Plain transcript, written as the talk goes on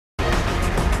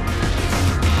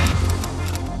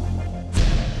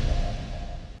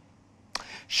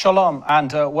Shalom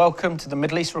and welcome to the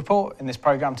Middle East Report. In this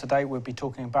program today, we'll be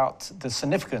talking about the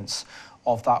significance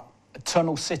of that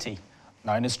eternal city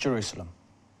known as Jerusalem.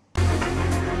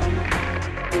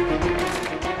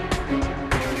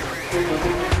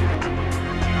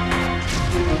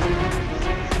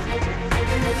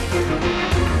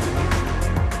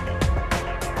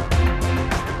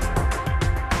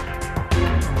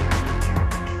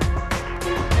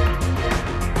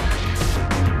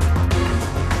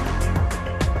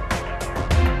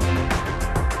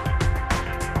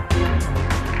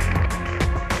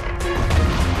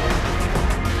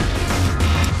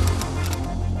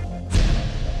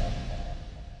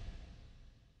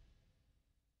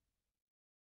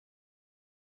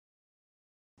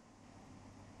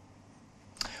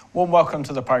 Warm welcome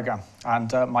to the programme,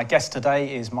 and my guest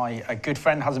today is a good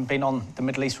friend, hasn't been on the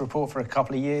Middle East Report for a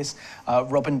couple of years,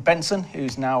 Robin Benson,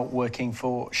 who's now working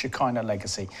for Shekinah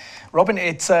Legacy. Robin,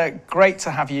 it's great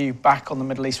to have you back on the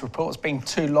Middle East Report. It's been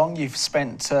too long. You've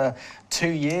spent 2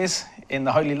 years in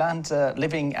the Holy Land,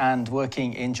 living and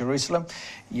working in Jerusalem.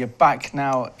 You're back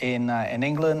now in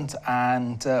England,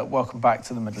 and welcome back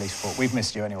to the Middle East Report. We've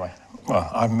missed you anyway. Well,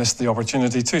 I've missed the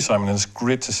opportunity too, Simon. It's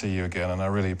great to see you again, and I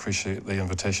really appreciate the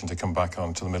invitation to come back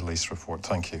on to the Middle East Report.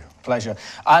 Thank you. Pleasure.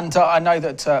 And I know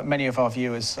that many of our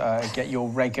viewers get your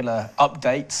regular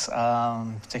updates,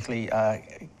 particularly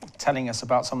telling us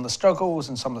about some of the struggles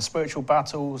and some of the spiritual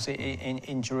battles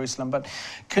in Jerusalem. But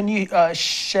can you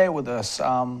share with us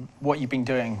what you've been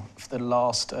doing for the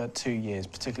last 2 years,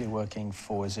 particularly working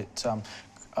for, is it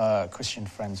Christian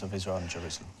Friends of Israel in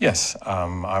Jerusalem? Yes,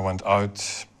 I went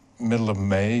out middle of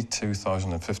May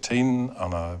 2015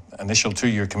 on an initial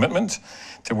 2-year commitment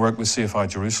to work with CFI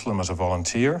Jerusalem as a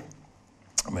volunteer.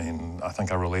 I mean, I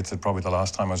think I related probably the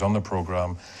last time I was on the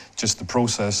programme, just the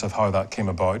process of how that came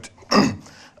about.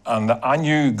 And I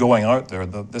knew going out there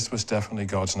that this was definitely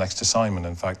God's next assignment.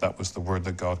 In fact, that was the word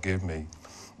that God gave me.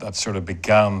 That sort of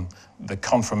began the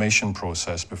confirmation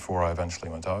process before I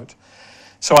eventually went out.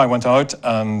 So I went out,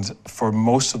 and for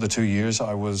most of the 2 years,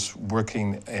 I was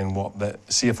working in what the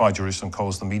CFI Jerusalem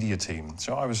calls the media team.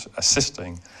 So I was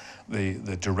assisting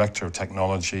the director of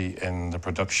technology in the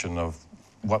production of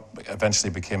what eventually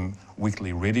became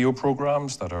weekly radio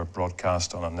programs that are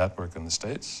broadcast on a network in the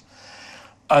States,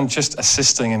 and just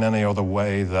assisting in any other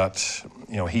way that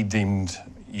he deemed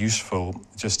useful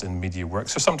just in media work.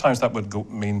 So sometimes that would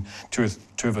mean two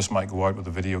of us might go out with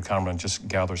a video camera and just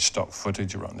gather stock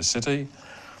footage around the city.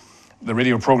 The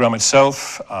radio program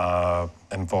itself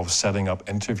involved setting up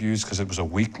interviews because it was a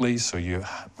weekly, so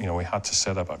we had to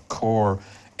set up a core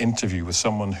interview with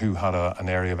someone who had an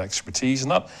area of expertise,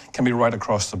 and that can be right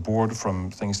across the board,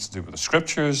 from things to do with the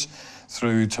scriptures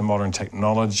through to modern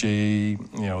technology,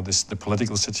 the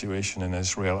political situation in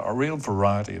Israel, a real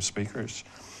variety of speakers.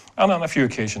 And on a few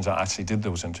occasions I actually did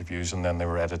those interviews, and then they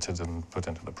were edited and put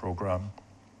into the program.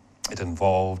 It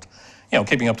involved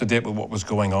keeping up to date with what was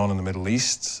going on in the Middle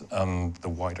East and the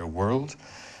wider world.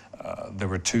 There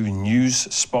were 2 news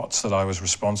spots that I was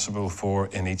responsible for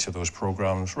in each of those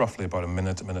programs, roughly about a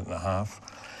minute and a half.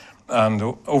 And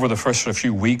over the first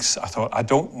few weeks, I thought, I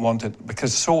don't want it,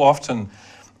 because so often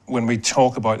when we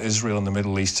talk about Israel and the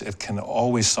Middle East, it can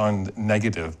always sound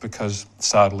negative because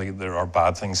sadly there are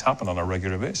bad things happen on a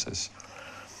regular basis.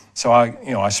 So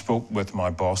I spoke with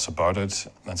my boss about it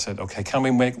and said, okay, can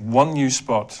we make one news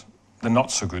spot the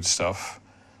not so good stuff,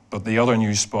 but the other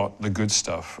news spot the good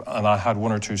stuff? And I had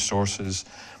 1 or 2 sources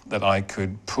that I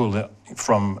could pull it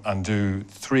from and do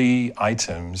 3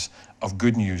 items of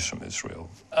good news from Israel.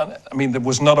 And I mean, there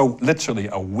was not literally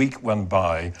a week went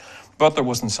by, but there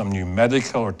wasn't some new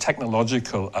medical or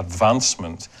technological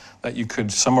advancement that you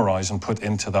could summarize and put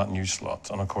into that news slot.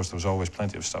 And of course, there was always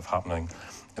plenty of stuff happening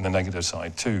in the negative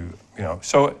side too,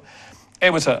 So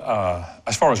it was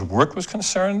as far as work was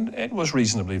concerned, it was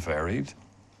reasonably varied.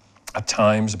 At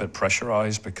times a bit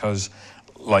pressurized because,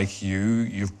 like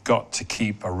you've got to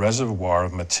keep a reservoir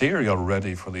of material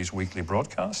ready for these weekly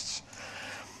broadcasts.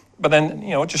 But then,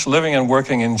 just living and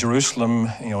working in Jerusalem,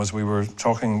 as we were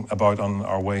talking about on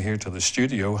our way here to the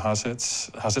studio, has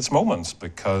its moments,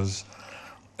 because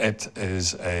it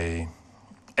is a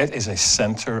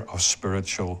center of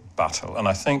spiritual battle. And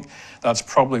I think that's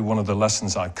probably one of the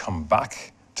lessons I've come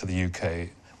back to the UK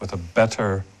with a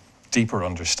better, deeper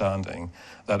understanding,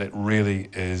 that it really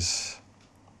is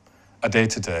a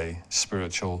day-to-day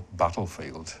spiritual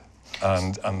battlefield.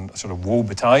 And sort of woe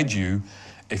betide you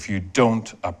if you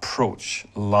don't approach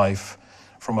life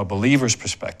from a believer's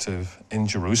perspective in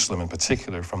Jerusalem in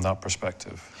particular, from that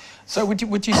perspective. So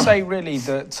would you say really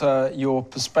that your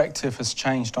perspective has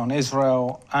changed on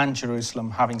Israel and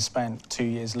Jerusalem, having spent 2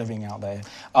 years living out there,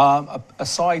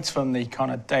 aside from the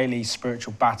kind of daily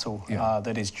spiritual battle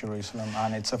that is Jerusalem?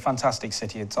 And it's a fantastic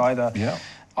city. It's either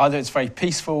it's very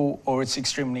peaceful or it's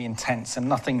extremely intense, and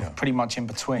nothing pretty much in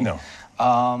between. No.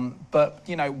 But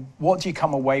you know, what do you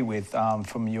come away with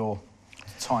from your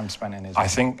time spent in Israel? I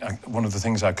think one of the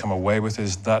things I come away with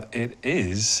is that it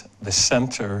is the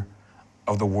center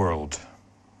of the world.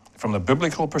 From the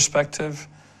biblical perspective,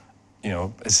 you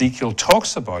know, Ezekiel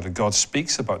talks about it, God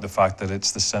speaks about the fact that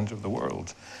it's the center of the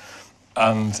world.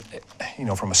 And, you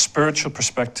know, from a spiritual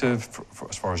perspective,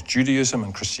 as far as Judaism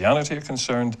and Christianity are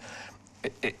concerned,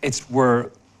 it's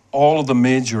where all of the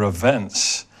major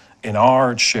events in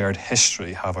our shared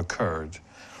history have occurred.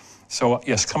 So,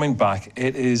 yes, coming back,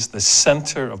 it is the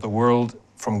center of the world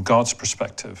from God's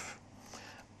perspective.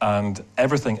 And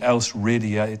everything else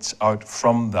radiates out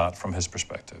from that, from his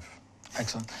perspective.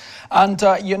 Excellent. And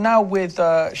you're now with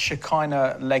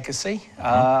Shekinah Legacy.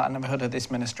 I never heard of this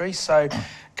ministry. So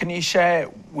can you share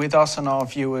with us and our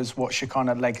viewers what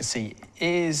Shekinah Legacy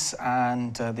is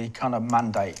and the kind of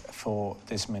mandate for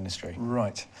this ministry?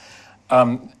 Right.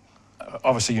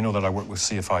 Obviously, you know that I worked with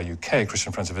CFI UK,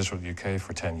 Christian Friends of Israel UK,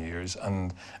 for 10 years.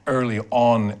 And early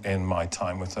on in my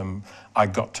time with them, I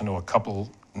got to know a couple,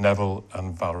 Neville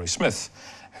and Valerie Smith,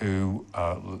 who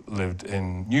lived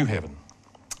in New Haven.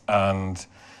 And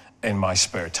in my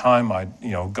spare time, I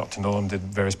got to know them, did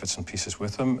various bits and pieces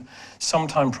with them.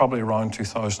 Sometime probably around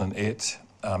 2008,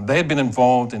 they had been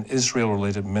involved in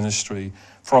Israel-related ministry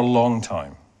for a long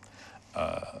time.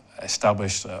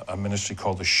 Established a ministry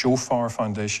called the Shofar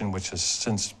Foundation, which is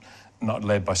since not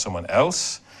led by someone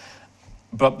else.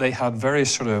 But they had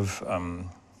various sort of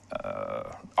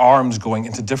arms going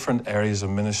into different areas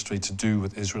of ministry to do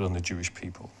with Israel and the Jewish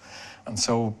people. And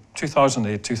so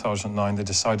 2008, 2009, they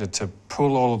decided to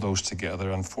pull all of those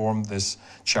together and form this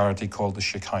charity called the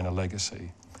Shekinah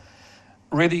Legacy.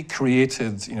 Really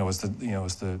created, as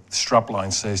the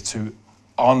strapline says, to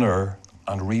honor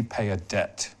and repay a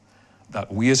debt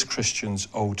that we as Christians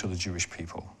owe to the Jewish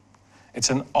people. It's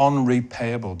an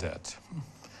unrepayable debt.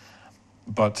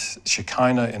 But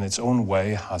Shekinah, in its own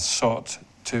way, has sought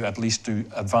to at least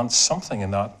advance something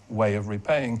in that way of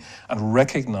repaying and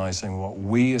recognizing what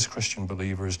we as Christian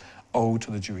believers owe to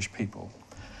the Jewish people.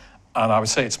 And I would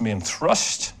say its main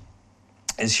thrust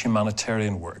is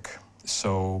humanitarian work.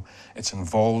 So it's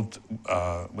involved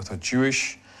with a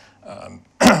Jewish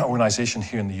organization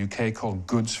here in the UK called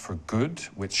Goods for Good,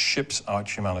 which ships out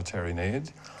humanitarian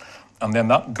aid. And then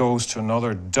that goes to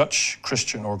another Dutch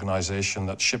Christian organization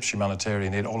that ships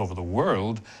humanitarian aid all over the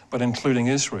world, but including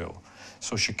Israel.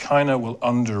 So Shekinah will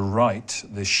underwrite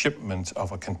the shipment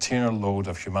of a container load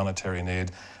of humanitarian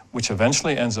aid, which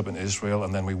eventually ends up in Israel,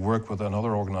 and then we work with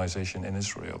another organization in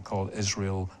Israel called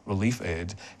Israel Relief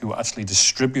Aid, who will actually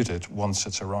distribute it once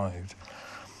it's arrived.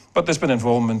 But there's been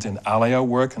involvement in Aliyah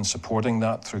work and supporting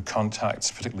that through contacts,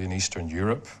 particularly in Eastern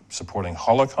Europe, supporting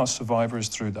Holocaust survivors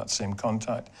through that same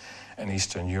contact in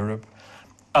Eastern Europe.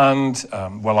 And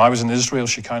while I was in Israel,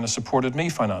 Shekinah supported me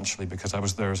financially because I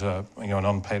was there as an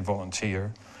unpaid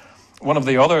volunteer. One of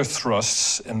the other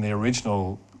thrusts in the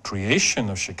original creation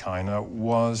of Shekinah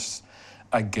was,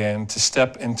 again, to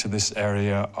step into this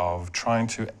area of trying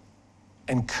to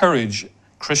encourage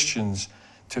Christians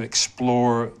to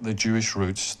explore the Jewish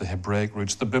roots, the Hebraic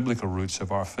roots, the biblical roots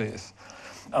of our faith.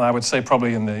 And I would say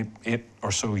probably in the 8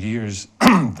 or so years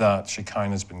that Shekinah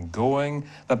has been going,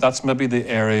 that's maybe the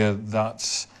area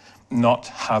that's not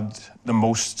had the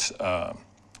most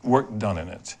work done in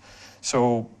it.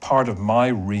 So part of my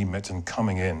remit in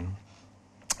coming in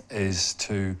is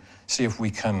to see if we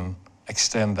can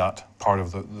extend that part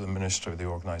of the ministry of the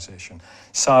organization.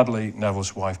 Sadly,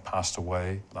 Neville's wife passed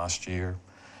away last year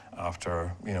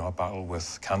after a battle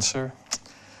with cancer.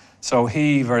 So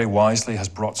he very wisely has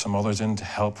brought some others in to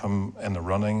help him in the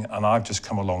running, and I've just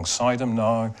come alongside him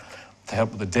now to help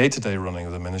with the day-to-day running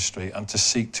of the ministry and to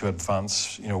seek to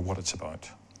advance what it's about.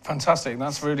 Fantastic,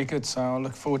 that's really good. So I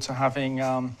look forward to having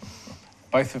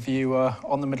both of you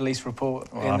on the Middle East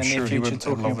Report in the near future,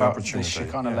 talking about the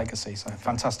Shekinah Legacy. So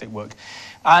fantastic work.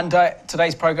 And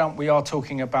today's program, we are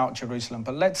talking about Jerusalem,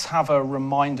 but let's have a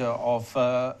reminder of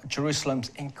Jerusalem's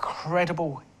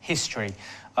incredible history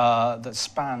that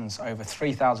spans over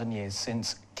 3,000 years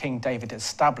since King David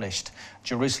established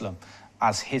Jerusalem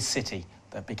as his city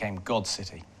that became God's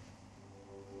city.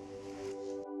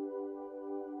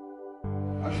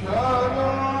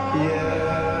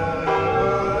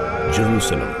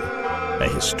 Jerusalem, a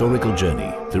historical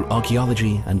journey through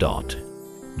archaeology and art.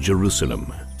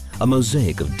 Jerusalem, a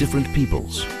mosaic of different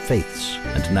peoples, faiths,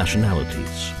 and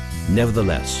nationalities.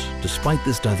 Nevertheless, despite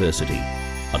this diversity,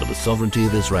 under the sovereignty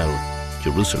of Israel,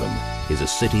 Jerusalem is a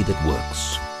city that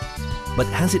works. But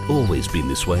has it always been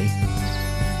this way?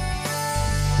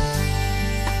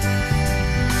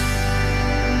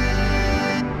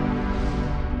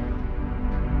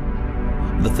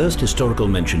 The first historical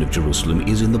mention of Jerusalem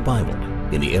is in the Bible,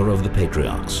 in the era of the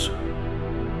patriarchs.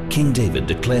 King David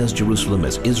declares Jerusalem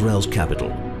as Israel's capital,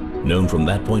 known from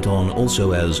that point on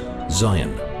also as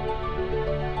Zion.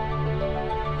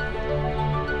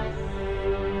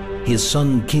 His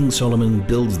son King Solomon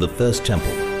builds the first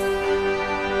temple.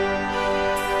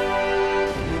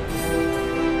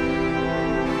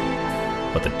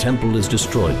 But the temple is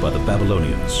destroyed by the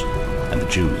Babylonians, and the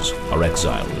Jews are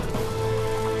exiled.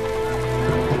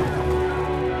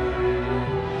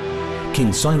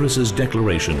 King Cyrus's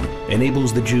declaration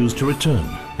enables the Jews to return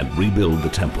and rebuild the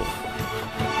temple.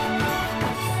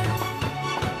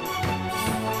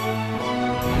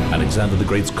 Alexander the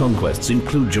Great's conquests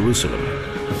include Jerusalem.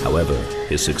 However,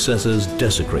 his successors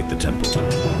desecrate the temple,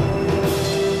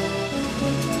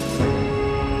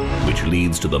 which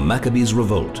leads to the Maccabees'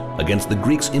 revolt against the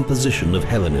Greeks' imposition of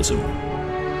Hellenism.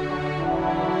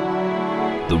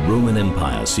 The Roman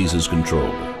Empire seizes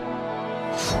control,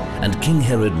 and King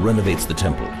Herod renovates the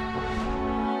temple.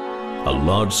 A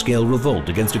large-scale revolt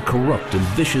against a corrupt and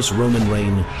vicious Roman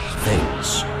reign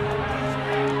fails.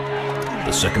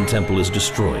 The Second Temple is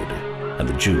destroyed, and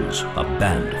the Jews are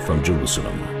banned from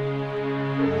Jerusalem.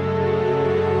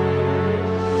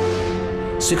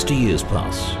 60 years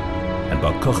pass, and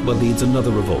Bar Kokhba leads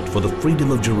another revolt for the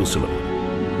freedom of Jerusalem.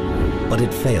 But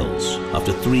it fails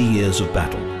after 3 years of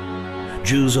battle.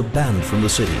 Jews are banned from the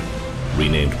city,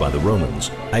 renamed by the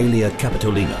Romans Aelia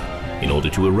Capitolina, in order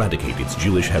to eradicate its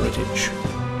Jewish heritage.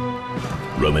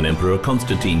 Roman Emperor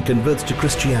Constantine converts to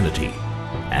Christianity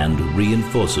and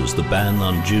reinforces the ban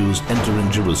on Jews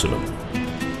entering Jerusalem.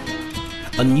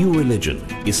 A new religion,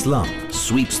 Islam,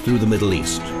 sweeps through the Middle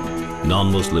East.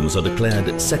 Non-Muslims are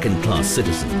declared second-class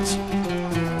citizens.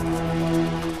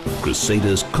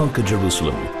 Crusaders conquer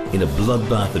Jerusalem in a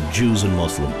bloodbath of Jews and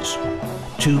Muslims.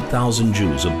 2,000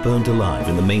 Jews are burnt alive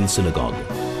in the main synagogue,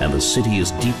 and the city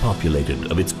is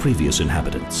depopulated of its previous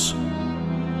inhabitants.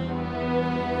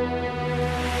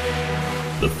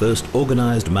 The first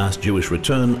organized mass Jewish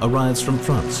return arrives from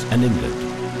France and England.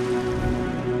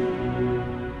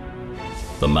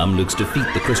 The Mamluks defeat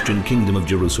the Christian kingdom of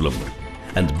Jerusalem,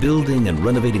 and building and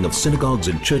renovating of synagogues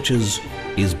and churches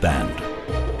is banned.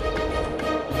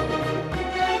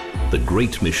 The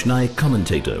great Mishnai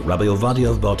commentator Rabbi Ovadia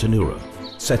of Bartanura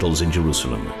settles in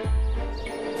Jerusalem.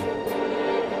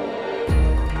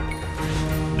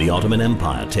 The Ottoman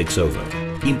Empire takes over,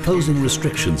 imposing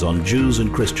restrictions on Jews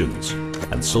and Christians,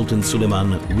 and Sultan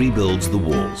Suleiman rebuilds the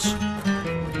walls.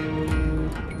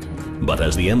 But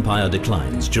as the empire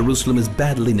declines, Jerusalem is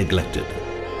badly neglected.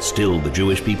 Still, the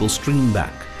Jewish people stream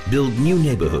back, build new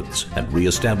neighborhoods, and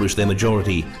re-establish their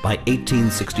majority by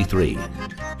 1863.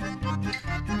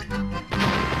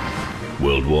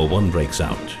 World War I breaks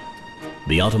out.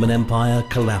 The Ottoman Empire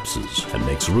collapses and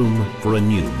makes room for a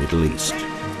new Middle East.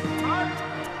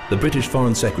 The British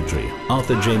Foreign Secretary,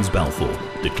 Arthur James Balfour,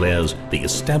 declares the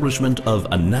establishment of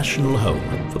a national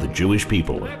home for the Jewish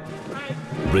people.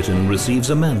 Britain receives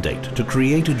a mandate to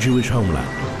create a Jewish homeland,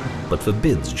 but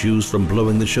forbids Jews from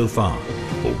blowing the shofar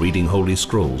or reading holy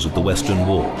scrolls at the Western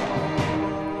Wall.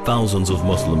 Thousands of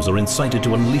Muslims are incited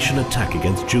to unleash an attack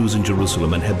against Jews in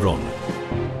Jerusalem and Hebron.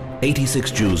 86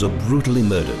 Jews are brutally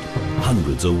murdered,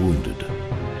 hundreds are wounded.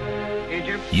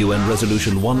 UN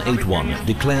Resolution 181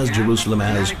 declares Jerusalem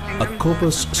as a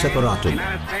corpus separatum,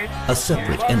 a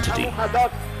separate entity.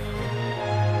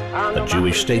 A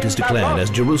Jewish state is declared as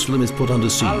Jerusalem is put under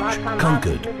siege,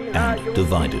 conquered, and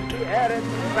divided.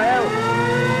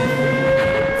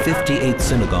 58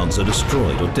 synagogues are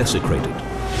destroyed or desecrated.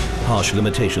 Harsh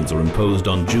limitations are imposed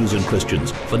on Jews and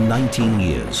Christians for 19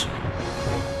 years.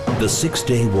 The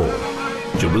Six-Day War.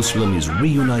 Jerusalem is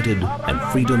reunited and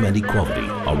freedom and equality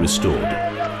are restored.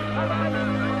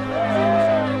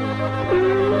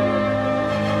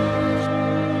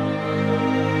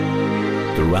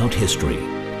 Throughout history,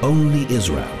 only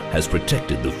Israel has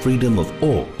protected the freedom of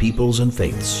all peoples and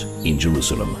faiths in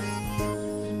Jerusalem.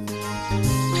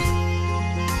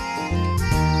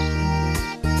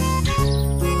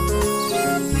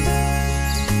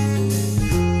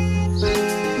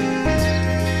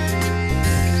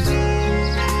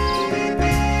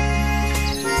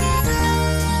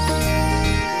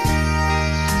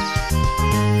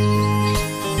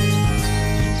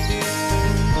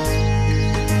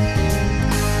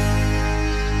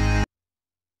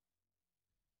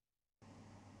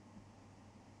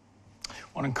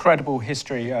 incredible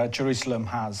history Jerusalem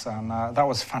has, and that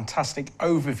was a fantastic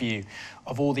overview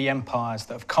of all the empires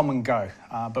that have come and go.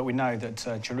 But we know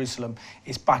that Jerusalem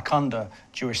is back under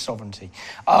Jewish sovereignty.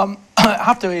 I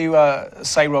have to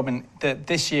say, Robin, that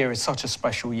this year is such a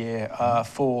special year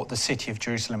for the city of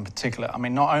Jerusalem in particular. I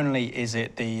mean, not only is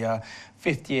it the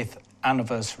 50th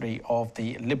anniversary of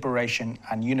the liberation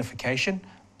and unification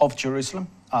of Jerusalem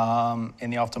in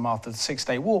the aftermath of the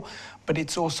Six-Day War, but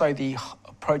it's also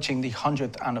approaching the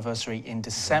 100th anniversary in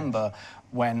December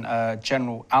when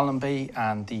General Allenby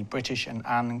and the British and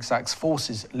Anzac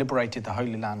forces liberated the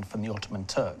Holy Land from the Ottoman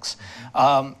Turks.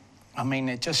 I mean,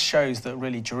 it just shows that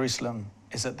really Jerusalem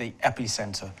is at the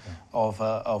epicenter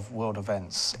of world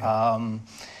events.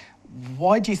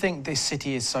 Why do you think this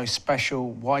city is so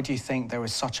special? Why do you think there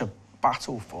is such a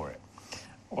battle for it?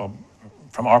 Well,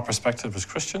 from our perspective as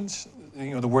Christians,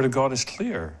 the Word of God is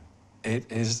clear.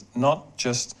 It is not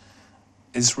just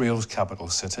Israel's capital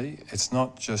city. It's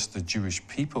not just the Jewish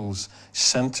people's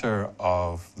center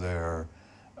of their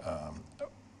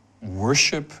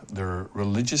worship, their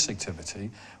religious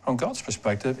activity. From God's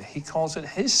perspective, He calls it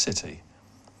His city.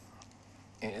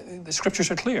 The scriptures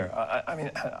are clear. I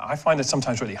mean, I find it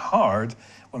sometimes really hard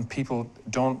when people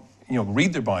don't,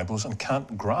 read their Bibles and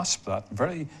can't grasp that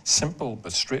very simple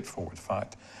but straightforward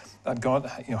fact that God,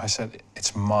 has said,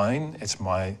 it's mine, it's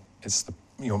my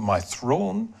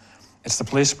throne, it's the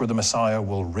place where the Messiah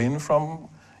will reign from,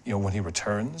 when He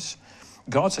returns.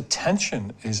 God's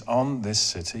attention is on this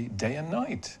city day and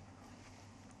night.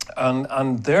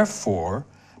 And therefore,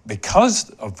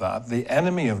 because of that, the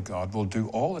enemy of God will do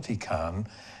all that he can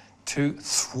to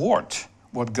thwart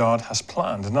what God has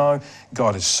planned. Now,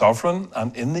 God is sovereign,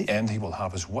 and in the end, He will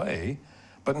have His way.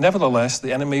 But nevertheless,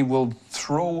 the enemy will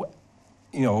throw,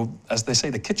 as they say,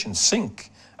 the kitchen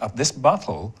sink at this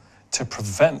battle to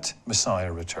prevent Messiah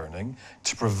returning,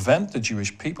 to prevent the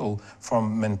Jewish people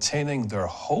from maintaining their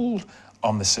hold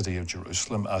on the city of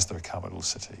Jerusalem as their capital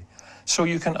city. So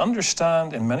you can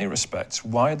understand in many respects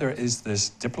why there is this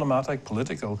diplomatic,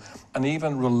 political, and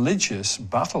even religious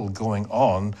battle going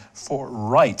on for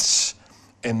rights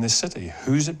in this city.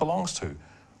 Whose it belongs to,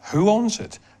 who owns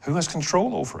it, who has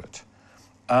control over it.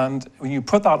 And when you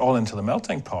put that all into the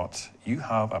melting pot, you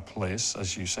have a place,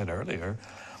 as you said earlier,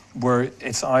 where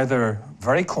it's either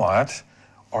very quiet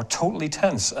or totally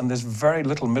tense, and there's very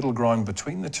little middle ground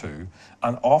between the two.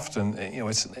 And often,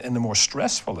 it's in the more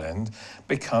stressful end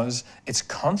because it's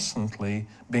constantly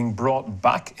being brought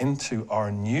back into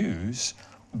our news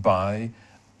by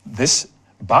this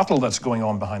battle that's going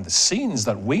on behind the scenes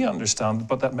that we understand,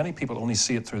 but that many people only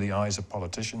see it through the eyes of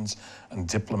politicians and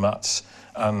diplomats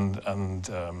and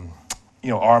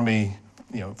army,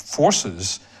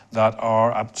 forces that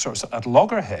are at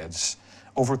loggerheads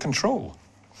over control.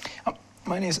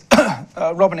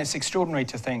 Robin, it's extraordinary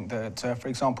to think that, for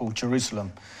example,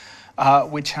 Jerusalem,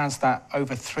 which has that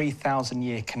over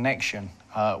 3,000-year connection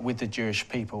with the Jewish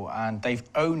people, and they've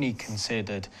only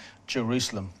considered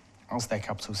Jerusalem as their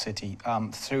capital city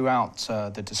throughout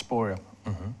the diaspora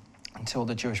until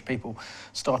the Jewish people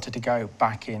started to go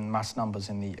back in mass numbers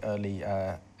in the early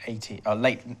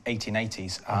late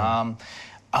 1880s.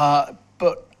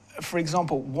 But for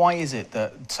example, why is it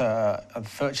that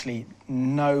virtually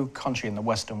no country in the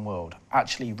Western world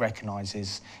actually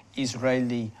recognizes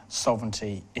Israeli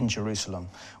sovereignty in Jerusalem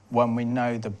when we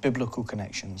know the biblical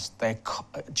connections, their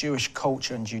Jewish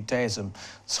culture and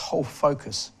Judaism's whole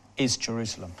focus is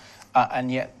Jerusalem?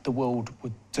 And yet the world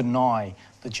would deny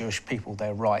the Jewish people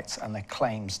their rights and their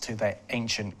claims to their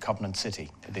ancient covenant city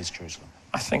that is Jerusalem.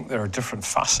 I think there are different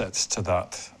facets to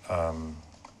that.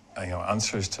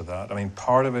 Answers to that. I mean,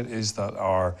 part of it is that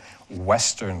our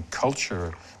Western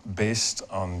culture, based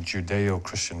on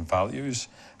Judeo-Christian values,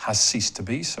 has ceased to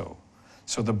be so.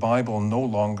 So the Bible no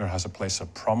longer has a place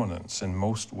of prominence in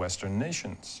most Western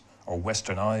nations, or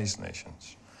Westernized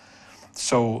nations.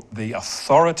 So the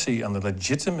authority and the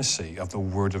legitimacy of the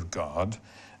Word of God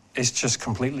is just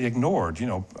completely ignored.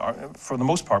 For the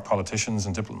most part, politicians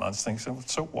and diplomats think, so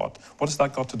what? What has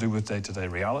that got to do with day-to-day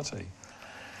reality?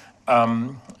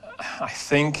 I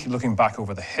think, looking back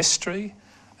over the history,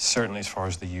 certainly as far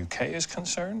as the UK is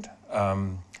concerned,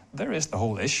 there is the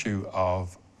whole issue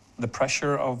of the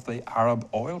pressure of the Arab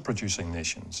oil-producing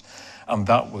nations. And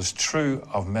that was true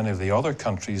of many of the other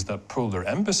countries that pulled their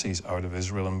embassies out of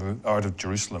Israel and out of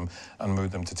Jerusalem and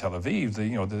moved them to Tel Aviv.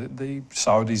 The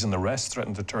Saudis and the rest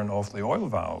threatened to turn off the oil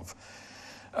valve.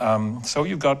 So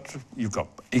you've got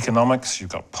economics, you've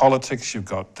got politics, you've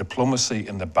got diplomacy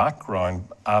in the background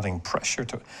adding pressure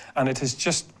to it. And it is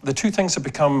just, the two things have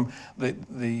become,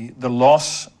 the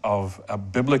loss of a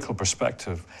biblical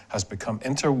perspective has become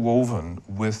interwoven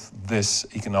with this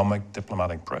economic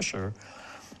diplomatic pressure.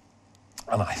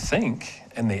 And I think,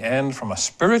 in the end, from a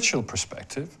spiritual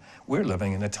perspective, we're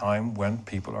living in a time when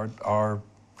people are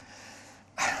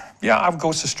yeah, I would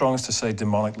go so strong as to say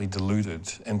demonically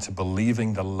deluded into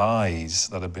believing the lies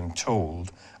that have been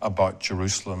told about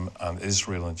Jerusalem and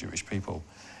Israel and Jewish people.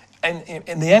 And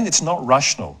in the end, it's not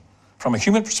rational. From a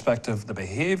human perspective, the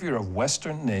behavior of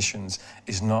Western nations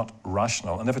is not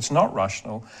rational. And if it's not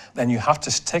rational, then you have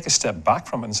to take a step back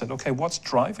from it and say, okay, what's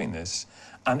driving this?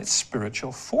 And it's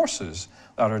spiritual forces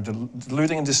that are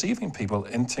deluding and deceiving people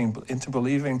into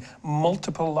believing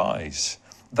multiple lies.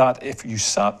 That if you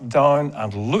sat down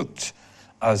and looked,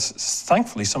 as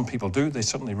thankfully some people do, they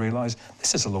suddenly realize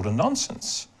this is a load of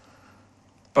nonsense.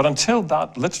 But until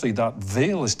that, literally that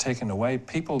veil is taken away,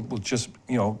 people will just,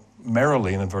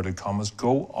 merrily, in inverted commas,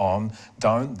 go on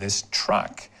down this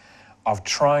track of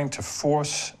trying to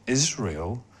force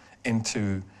Israel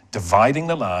into dividing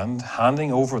the land,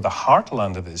 handing over the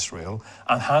heartland of Israel,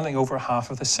 and handing over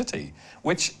half of the city,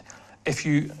 which, if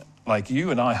you, like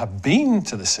you and I, have been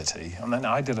to the city, and then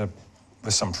I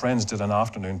with some friends, did an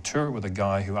afternoon tour with a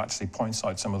guy who actually points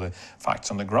out some of the facts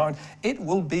on the ground. It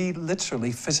will be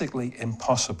literally, physically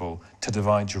impossible to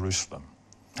divide Jerusalem.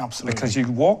 Absolutely. Because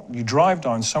you drive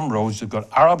down some roads, you've got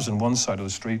Arabs on one side of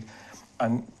the street,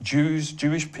 and Jews,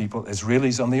 Jewish people,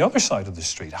 Israelis on the other side of the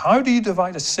street. How do you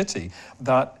divide a city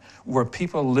where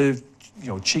people live,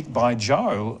 cheek by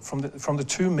jowl from the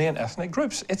two main ethnic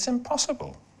groups? It's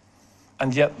impossible.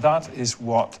 And yet that is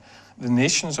what the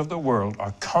nations of the world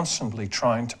are constantly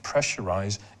trying to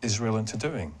pressurize Israel into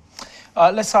doing.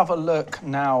 Let's have a look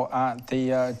now at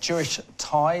the Jewish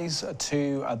ties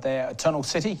to their eternal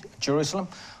city, Jerusalem,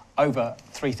 over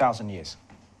 3,000 years.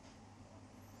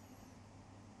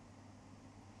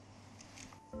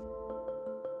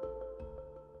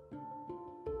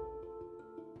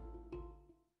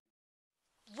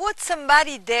 Would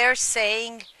somebody dare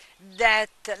saying that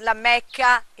La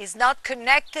Mecca is not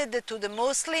connected to the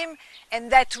Muslim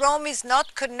and that Rome is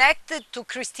not connected to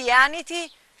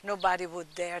Christianity? Nobody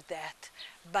would dare that.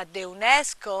 But the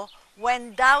UNESCO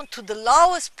went down to the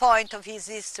lowest point of his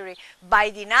history by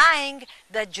denying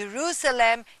that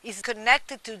Jerusalem is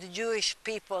connected to the Jewish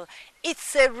people.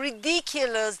 It's a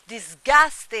ridiculous,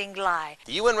 disgusting lie.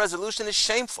 The UN resolution is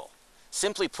shameful.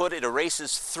 Simply put, it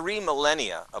erases 3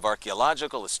 millennia of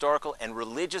archaeological, historical, and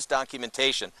religious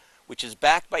documentation which is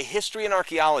backed by history and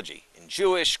archaeology in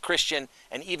Jewish, Christian,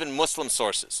 and even Muslim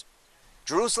sources.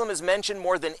 Jerusalem is mentioned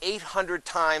more than 800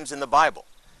 times in the Bible.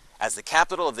 As the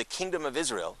capital of the Kingdom of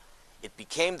Israel, it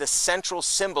became the central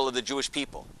symbol of the Jewish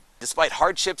people. Despite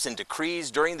hardships and decrees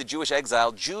during the Jewish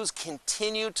exile, Jews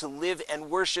continued to live and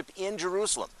worship in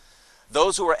Jerusalem.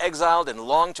 Those who were exiled and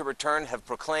long to return have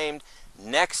proclaimed,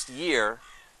 "Next year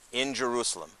in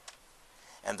Jerusalem."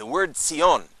 And the word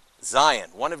Zion, Zion,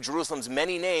 one of Jerusalem's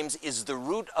many names, is the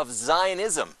root of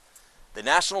Zionism, the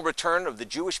national return of the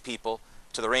Jewish people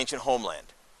to their ancient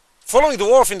homeland. Following the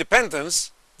War of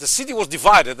Independence, the city was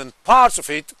divided and parts of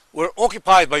it were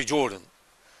occupied by Jordan.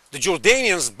 The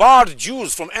Jordanians barred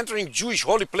Jews from entering Jewish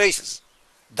holy places.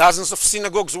 Dozens of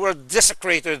synagogues were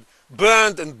desecrated,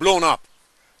 burned and blown up.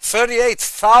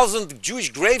 38,000 Jewish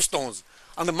gravestones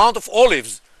on the Mount of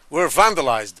Olives were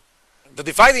vandalized. The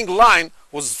dividing line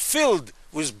was filled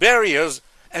with barriers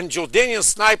and Jordanian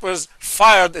snipers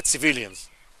fired at civilians.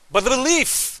 But the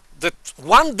belief that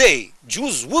one day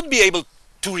Jews would be able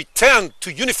to return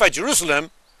to unified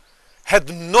Jerusalem had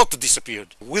not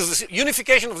disappeared. With the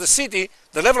unification of the city,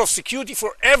 the level of security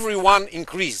for everyone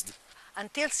increased.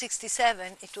 Until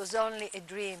 '67, it was only a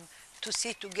dream to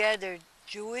see together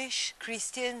Jewish,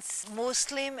 Christians,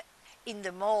 Muslim in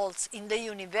the malls, in the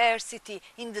university,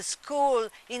 in the school,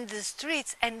 in the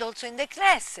streets, and also in the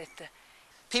Knesset.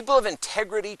 People of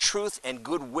integrity, truth, and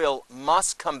goodwill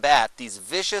must combat these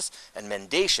vicious and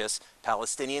mendacious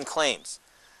Palestinian claims.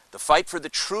 The fight for the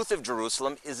truth of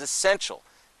Jerusalem is essential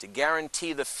to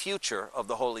guarantee the future of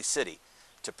the holy city,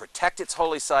 to protect its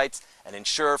holy sites and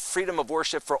ensure freedom of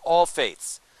worship for all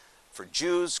faiths, for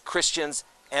Jews, Christians,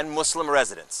 and Muslim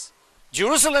residents.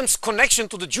 Jerusalem's connection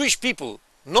to the Jewish people,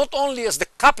 not only as the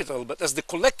capital, but as the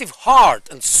collective heart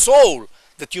and soul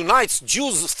that unites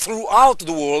Jews throughout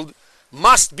the world,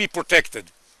 must be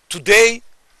protected, today,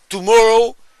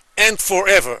 tomorrow, and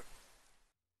forever.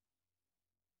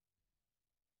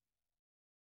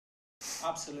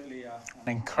 Absolutely, an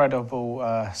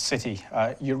incredible city,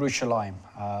 Jerusalem,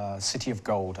 city of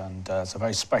gold, and it's a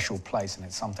very special place, and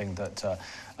it's something that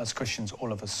as Christians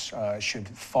all of us should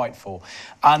fight for.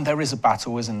 And there is a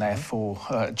battle, isn't there, for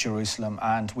Jerusalem,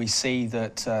 and we see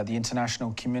that the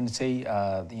international community,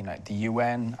 the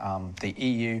UN, the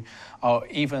EU, or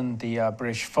even the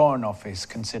British Foreign Office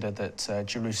consider that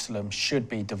Jerusalem should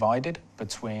be divided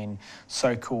between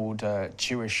so-called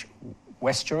Jewish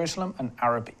West Jerusalem and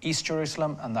Arab East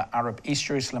Jerusalem, and the Arab East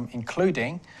Jerusalem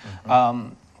including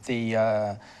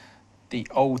the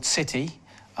Old City,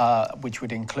 which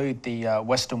would include the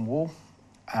Western Wall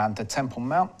and the Temple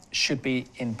Mount, should be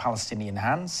in Palestinian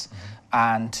hands.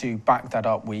 And to back that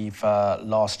up, we've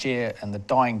last year, in the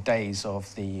dying days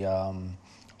of the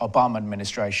Obama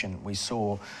administration, we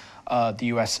saw the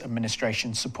US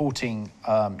administration supporting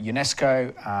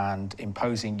UNESCO and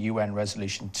imposing UN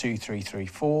Resolution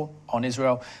 2334 on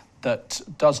Israel that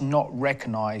does not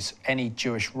recognize any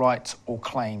Jewish rights or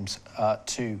claims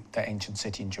to the ancient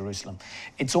city in Jerusalem.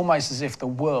 It's almost as if the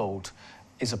world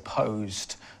is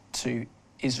opposed to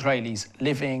Israelis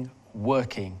living,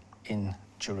 working in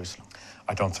Jerusalem.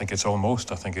 I don't think it's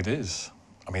almost, I think it is.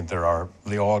 I mean, there are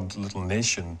the odd little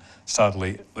nation,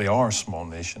 sadly, they are small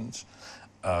nations,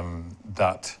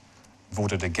 that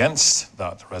voted against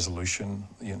that resolution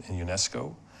in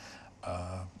UNESCO.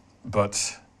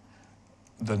 But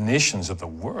the nations of the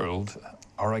world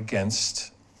are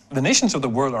against,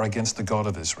 the God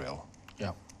of Israel.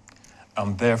 Yeah.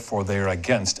 And therefore they are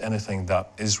against anything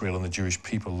that Israel and the Jewish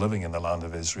people living in the land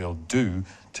of Israel do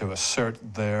to assert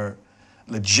their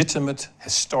legitimate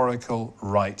historical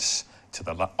rights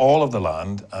to all of the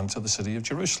land and to the city of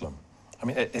Jerusalem. I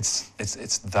mean, it's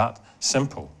that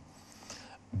simple.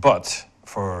 But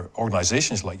for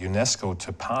organizations like UNESCO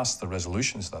to pass the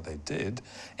resolutions that they did,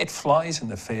 it flies in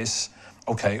the face,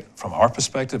 okay, from our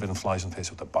perspective, it flies in the face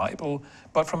of the Bible,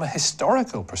 but from a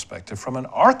historical perspective, from an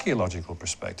archaeological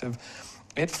perspective,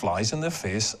 it flies in the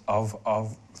face of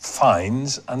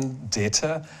finds and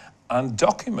data and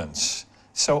documents.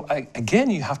 So again,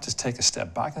 you have to take a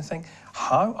step back and think,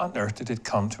 how on earth did it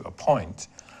come to a point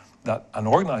that an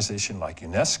organization like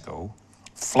UNESCO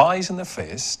flies in the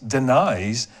face,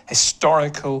 denies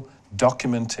historical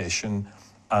documentation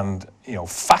and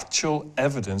factual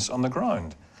evidence on the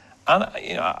ground? And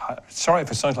sorry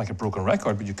if it sounds like a broken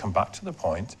record, but you come back to the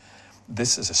point.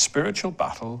 This is a spiritual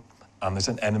battle, and there's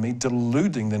an enemy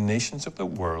deluding the nations of the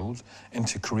world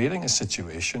into creating a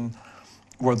situation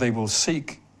where they will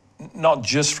seek, not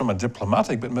just from a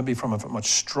diplomatic, but maybe from a much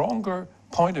stronger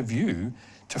point of view,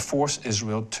 to force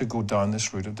Israel to go down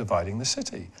this route of dividing the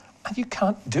city. And you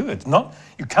can't do it.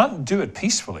 You can't do it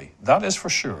peacefully, that is for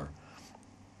sure.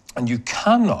 And you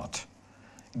cannot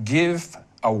give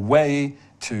away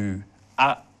to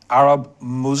Arab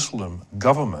Muslim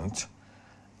government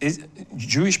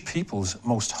Jewish people's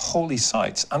most holy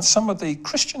sites, and some of the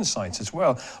Christian sites as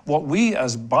well. What we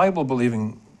as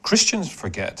Bible-believing Christians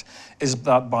forget is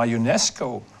that by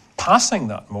UNESCO passing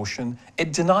that motion,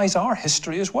 it denies our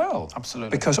history as well.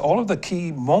 Absolutely. Because all of the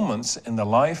key moments in the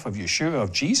life of Yeshua,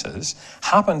 of Jesus,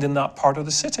 happened in that part of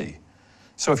the city.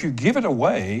 So if you give it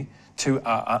away to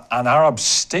an Arab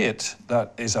state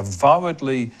that is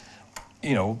avowedly,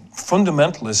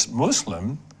 fundamentalist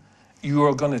Muslim, you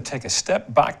are going to take a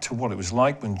step back to what it was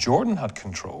like when Jordan had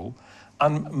control,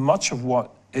 and much of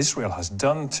what Israel has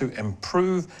done to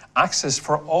improve access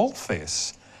for all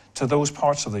faiths to those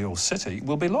parts of the old city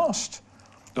will be lost.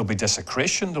 There'll be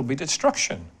desecration, there'll be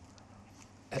destruction.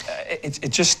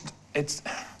 It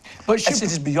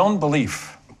is beyond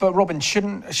belief. But Robin,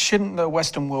 shouldn't the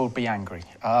Western world be angry?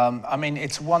 I mean,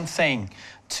 it's one thing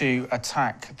to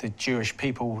attack the Jewish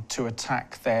people, to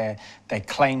attack their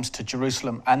claims to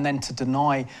Jerusalem, and then to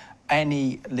deny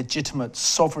any legitimate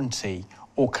sovereignty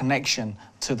or connection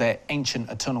to their ancient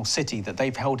eternal city that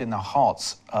they've held in their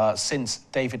hearts since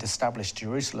David established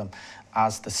Jerusalem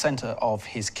as the center of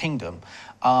his kingdom.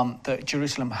 That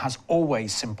Jerusalem has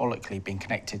always symbolically been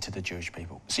connected to the Jewish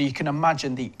people. So you can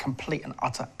imagine the complete and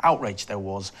utter outrage there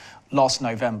was last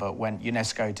November when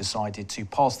UNESCO decided to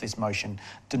pass this motion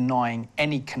denying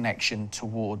any connection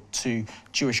to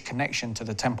Jewish connection to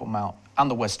the Temple Mount and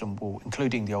the Western Wall,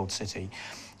 including the Old City,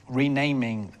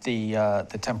 renaming the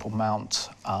Temple Mount,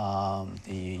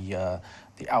 the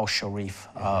Al Sharif,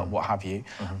 what have you.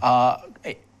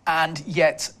 And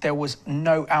yet there was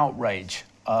no outrage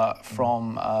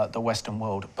from the Western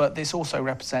world. But this also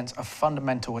represents a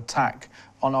fundamental attack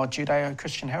on our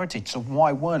Judeo-Christian heritage. So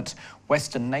why weren't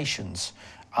Western nations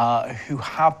who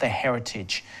have their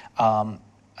heritage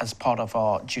as part of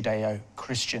our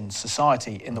Judeo-Christian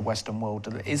society in the Western world,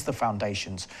 that is the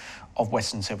foundations of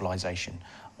Western civilization.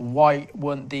 Why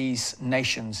weren't these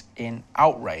nations in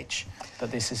outrage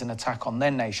that this is an attack on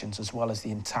their nations as well as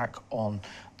the attack on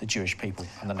the Jewish people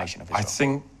and the nation of Israel? I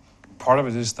think part of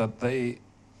it is that they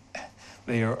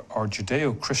are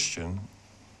Judeo-Christian,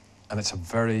 and it's a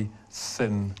very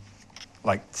thin,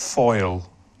 like foil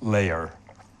layer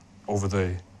over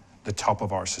the top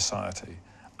of our society.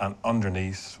 And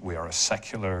underneath, we are a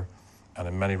secular and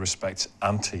in many respects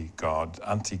anti-God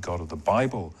of the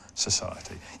Bible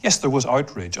society. Yes, there was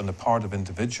outrage on the part of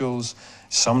individuals,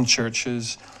 some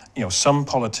churches, some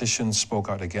politicians spoke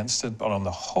out against it, but on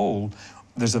the whole,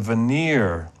 there's a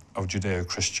veneer of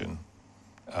Judeo-Christian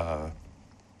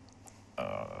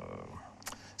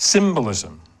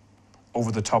symbolism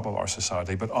over the top of our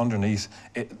society, but underneath,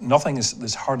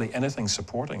 there's hardly anything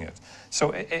supporting it.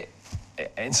 So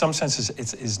in some senses,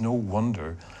 it is no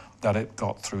wonder that it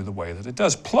got through the way that it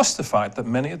does. Plus the fact that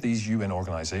many of these UN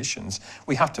organizations,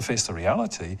 we have to face the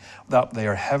reality that they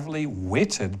are heavily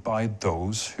weighted by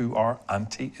those who are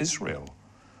anti-Israel.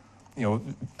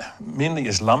 Mainly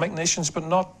Islamic nations, but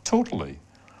not totally.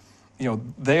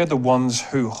 They're the ones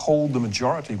who hold the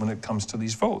majority when it comes to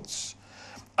these votes.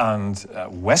 And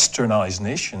westernized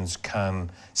nations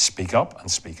can speak up and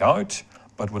speak out,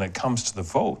 but when it comes to the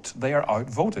vote, they are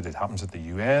outvoted. It happens at the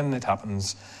UN, it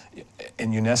happens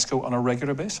in UNESCO on a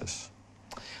regular basis.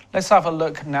 Let's have a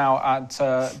look now at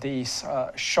the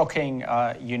shocking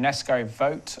UNESCO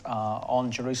vote on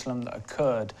Jerusalem that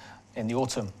occurred in the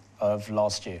autumn of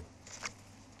last year.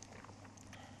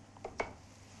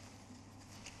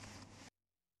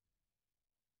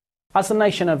 As the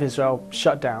nation of Israel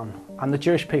shut down and the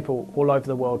Jewish people all over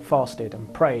the world fasted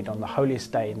and prayed on the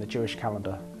holiest day in the Jewish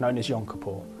calendar, known as Yom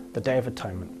Kippur, the Day of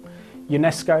Atonement,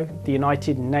 UNESCO, the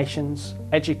United Nations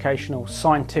Educational,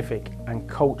 Scientific and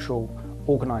Cultural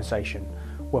Organization,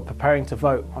 were preparing to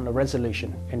vote on a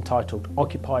resolution entitled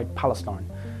Occupied Palestine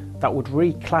that would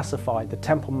reclassify the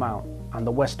Temple Mount and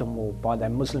the Western Wall by their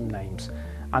Muslim names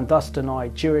and thus deny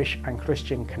Jewish and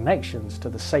Christian connections to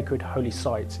the sacred holy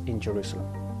sites in Jerusalem.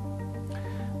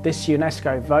 This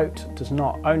UNESCO vote does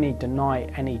not only deny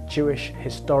any Jewish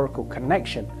historical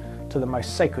connection to the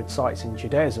most sacred sites in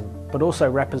Judaism, but also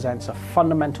represents a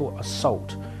fundamental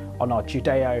assault on our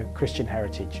Judeo-Christian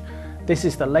heritage. This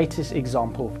is the latest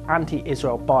example of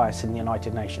anti-Israel bias in the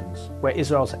United Nations, where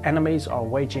Israel's enemies are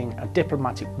waging a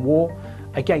diplomatic war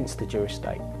against the Jewish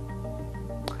state.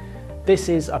 This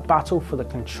is a battle for the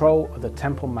control of the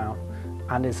Temple Mount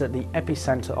and is at the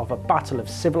epicenter of a battle of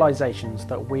civilizations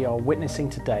that we are witnessing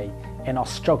today in our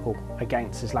struggle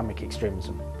against Islamic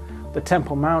extremism. The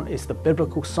Temple Mount is the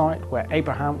biblical site where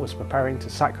Abraham was preparing to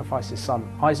sacrifice his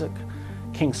son Isaac.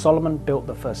 King Solomon built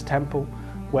the first temple,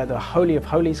 where the Holy of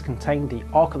Holies contained the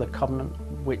Ark of the Covenant,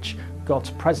 which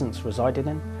God's presence resided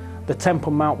in. The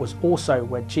Temple Mount was also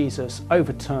where Jesus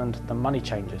overturned the money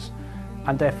changers,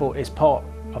 and therefore is part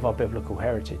of our biblical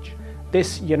heritage.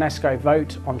 This UNESCO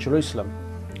vote on Jerusalem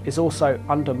is also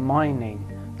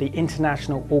undermining the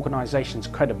international organization's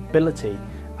credibility,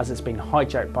 as it's been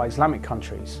hijacked by Islamic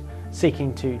countries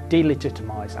seeking to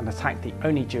delegitimize and attack the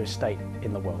only Jewish state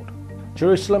in the world.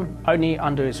 Jerusalem, only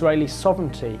under Israeli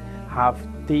sovereignty,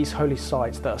 have these holy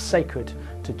sites that are sacred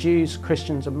to Jews,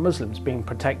 Christians and Muslims being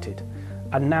protected.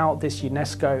 And now this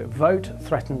UNESCO vote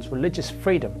threatens religious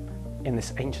freedom in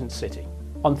this ancient city.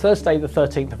 On Thursday the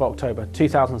 13th of October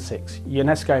 2006,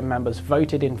 UNESCO members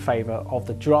voted in favour of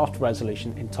the draft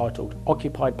resolution entitled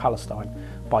Occupied Palestine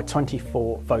by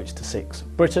 24 votes to 6.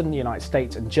 Britain, the United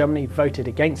States and Germany voted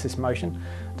against this motion,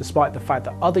 despite the fact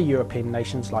that other European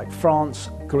nations like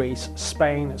France, Greece,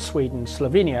 Spain, Sweden,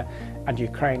 Slovenia and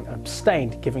Ukraine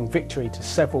abstained, giving victory to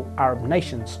several Arab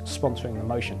nations sponsoring the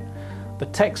motion. The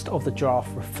text of the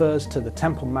draft refers to the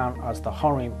Temple Mount as the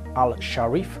Harim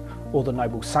al-Sharif, or the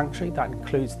Noble Sanctuary, that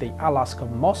includes the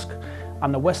Al-Aqsa Mosque,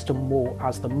 and the Western Wall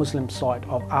as the Muslim site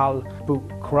of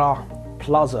Al-Buqra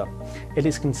Plaza. It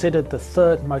is considered the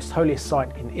third most holiest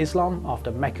site in Islam after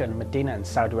Mecca and Medina and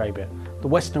Saudi Arabia. The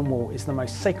Western Wall is the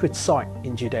most sacred site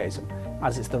in Judaism,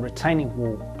 as it's the retaining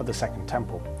wall of the Second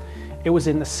Temple. It was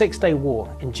in the Six-Day War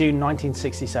in June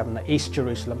 1967 that East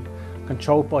Jerusalem,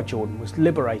 controlled by Jordan, was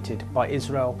liberated by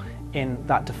Israel in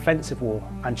that defensive war,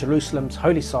 and Jerusalem's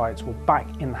holy sites were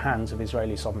back in the hands of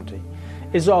Israeli sovereignty.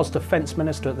 Israel's defense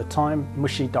minister at the time,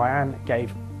 Moshe Dayan,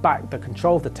 gave back the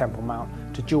control of the Temple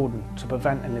Mount to Jordan to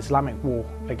prevent an Islamic war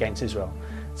against Israel.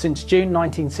 Since June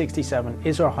 1967,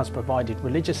 Israel has provided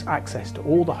religious access to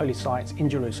all the holy sites in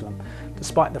Jerusalem,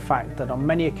 despite the fact that on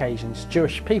many occasions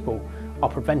Jewish people are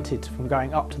prevented from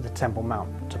going up to the Temple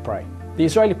Mount to pray. The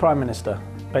Israeli Prime Minister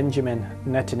Benjamin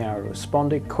Netanyahu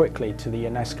responded quickly to the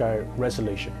UNESCO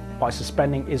resolution by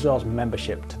suspending Israel's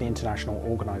membership to the international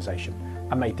organisation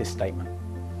and made this statement.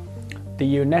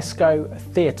 The UNESCO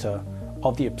theatre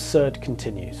of the absurd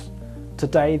continues.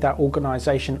 Today, that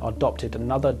organisation adopted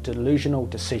another delusional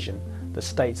decision that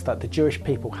states that the Jewish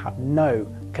people have no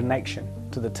connection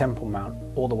to the Temple Mount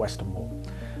or the Western Wall.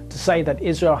 To say that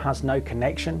Israel has no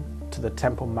connection to the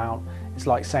Temple Mount is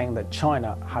like saying that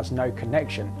China has no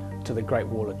connection to the Great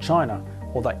Wall of China,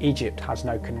 or that Egypt has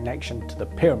no connection to the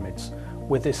pyramids.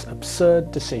 With this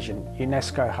absurd decision,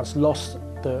 UNESCO has lost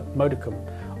the modicum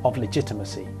of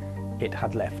legitimacy it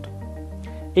had left.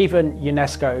 Even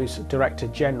UNESCO's Director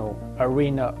General,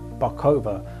 Irina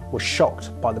Bokova, was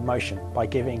shocked by the motion by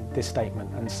giving this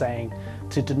statement and saying,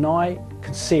 to deny,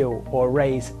 conceal or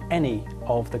erase any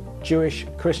of the Jewish,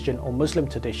 Christian or Muslim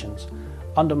traditions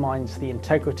undermines the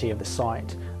integrity of the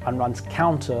site and runs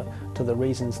counter to the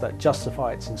reasons that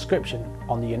justify its inscription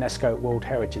on the UNESCO World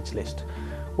Heritage List.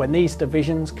 When these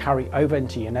divisions carry over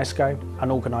into UNESCO,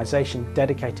 an organisation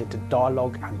dedicated to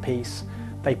dialogue and peace,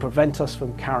 they prevent us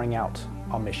from carrying out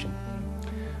our mission.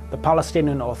 The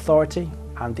Palestinian Authority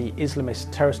and the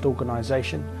Islamist terrorist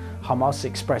organisation Hamas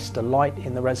expressed delight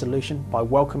in the resolution by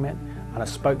welcoming it, and a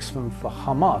spokesman for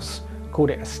Hamas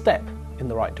called it a step in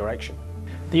the right direction.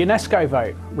 The UNESCO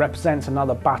vote represents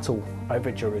another battle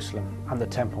over Jerusalem and the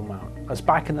Temple Mount, as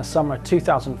back in the summer of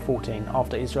 2014,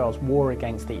 after Israel's war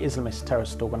against the Islamist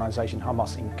terrorist organisation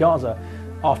Hamas in Gaza,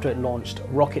 after it launched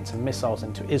rockets and missiles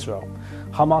into Israel,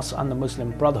 Hamas and the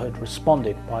Muslim Brotherhood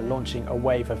responded by launching a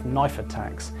wave of knife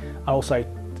attacks and also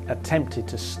attempted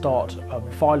to start a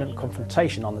violent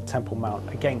confrontation on the Temple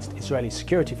Mount against Israeli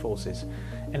security forces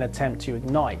in an attempt to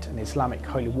ignite an Islamic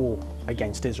holy war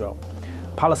against Israel.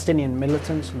 Palestinian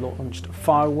militants launched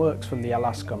fireworks from the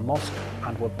Al-Aqsa Mosque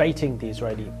and were baiting the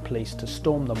Israeli police to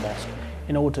storm the mosque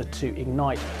in order to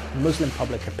ignite Muslim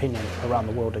public opinion around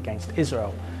the world against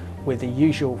Israel, with the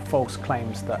usual false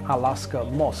claims that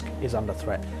Al-Aqsa Mosque is under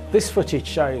threat. This footage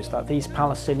shows that these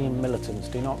Palestinian militants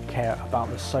do not care about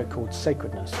the so-called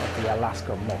sacredness of the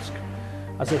Al-Aqsa Mosque,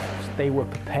 as if they were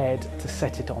prepared to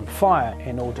set it on fire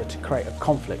in order to create a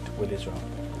conflict with Israel.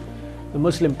 The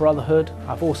Muslim Brotherhood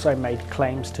have also made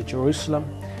claims to Jerusalem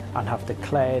and have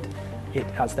declared it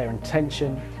as their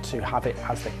intention to have it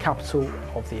as the capital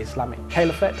of the Islamic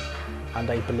Caliphate, and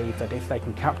they believe that if they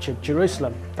can capture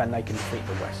Jerusalem, then they can defeat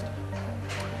the West.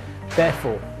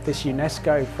 Therefore, this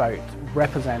UNESCO vote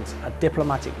represents a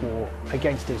diplomatic war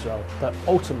against Israel that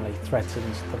ultimately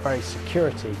threatens the very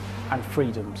security and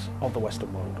freedoms of the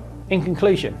Western world. In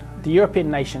conclusion, the European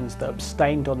nations that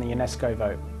abstained on the UNESCO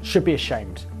vote should be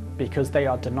ashamed, because they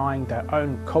are denying their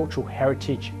own cultural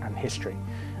heritage and history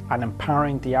and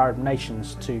empowering the Arab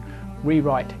nations to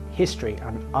rewrite history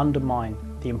and undermine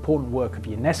the important work of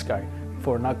UNESCO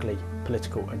for an ugly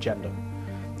political agenda.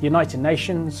 The United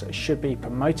Nations should be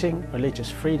promoting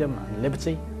religious freedom and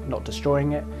liberty, not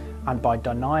destroying it, and by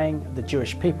denying the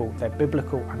Jewish people their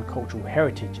biblical and cultural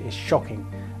heritage is shocking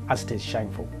as it is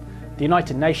shameful. The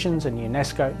United Nations and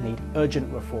UNESCO need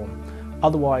urgent reform.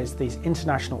 Otherwise, these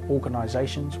international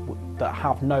organisations that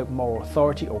have no moral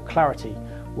authority or clarity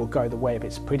will go the way of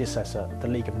its predecessor, the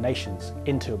League of Nations,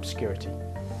 into obscurity.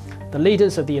 The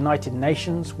leaders of the United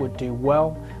Nations would do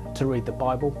well to read the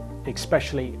Bible,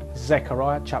 especially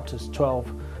Zechariah chapters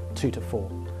 12,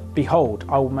 2-4. Behold,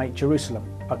 I will make Jerusalem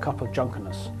a cup of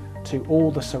drunkenness to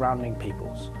all the surrounding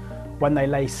peoples, when they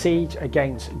lay siege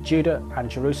against Judah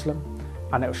and Jerusalem,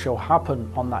 and it shall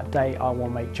happen on that day I will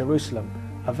make Jerusalem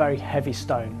a very heavy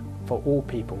stone for all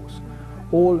peoples.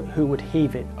 All who would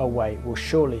heave it away will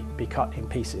surely be cut in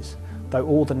pieces, though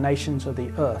all the nations of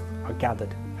the earth are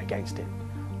gathered against it.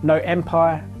 No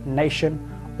empire, nation,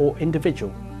 or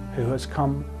individual who has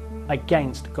come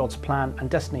against God's plan and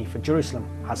destiny for Jerusalem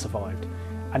has survived,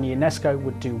 and UNESCO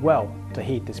would do well to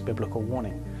heed this biblical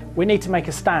warning. We need to make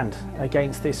a stand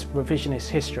against this revisionist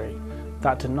history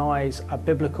that denies a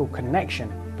biblical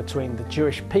connection between the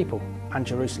Jewish people and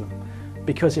Jerusalem,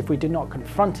 because if we do not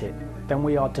confront it, then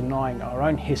we are denying our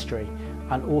own history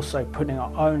and also putting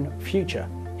our own future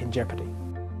in jeopardy.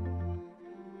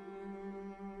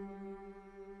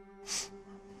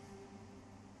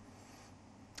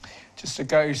 Just it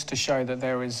goes to show that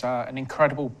there is an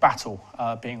incredible battle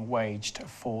being waged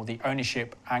for the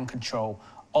ownership and control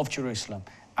of Jerusalem,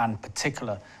 and in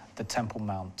particular the Temple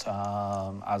Mount,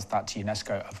 as that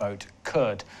UNESCO vote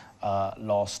occurred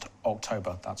last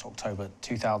October. That's October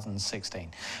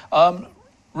 2016.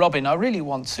 Robin, I really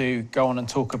want to go on and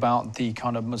talk about the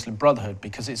kind of Muslim Brotherhood,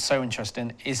 because it's so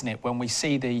interesting, isn't it, when we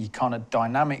see the kind of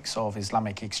dynamics of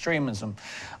Islamic extremism,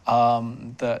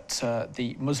 that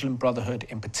the Muslim Brotherhood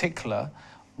in particular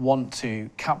want to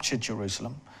capture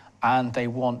Jerusalem, and they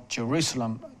want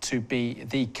Jerusalem to be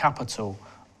the capital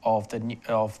of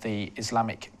the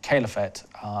Islamic Caliphate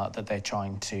that they're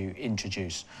trying to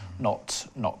introduce. Not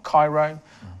Cairo,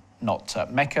 not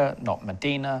Mecca, not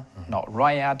Medina, not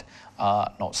Riyadh,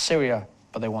 not Syria,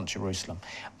 but they want Jerusalem.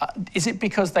 Is it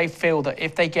because they feel that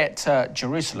if they get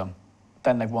Jerusalem,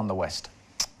 then they've won the West?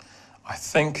 I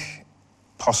think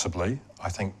possibly. I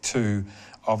think too,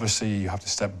 obviously you have to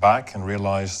step back and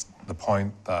realize the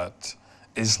point that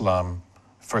Islam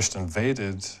first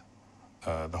invaded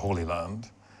the Holy Land.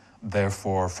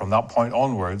 Therefore, from that point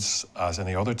onwards, as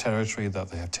any other territory that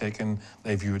they have taken,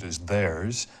 they view it as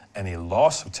theirs. Any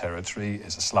loss of territory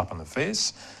is a slap in the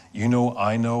face. You know,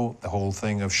 I know, the whole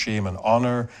thing of shame and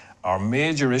honor are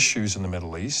major issues in the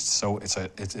Middle East. So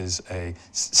it is a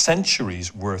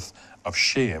centuries worth of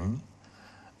shame,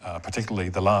 particularly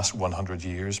the last 100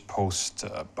 years post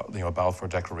Balfour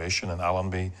Declaration and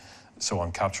Allenby, so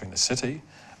on, capturing the city.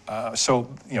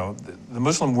 So, you know, the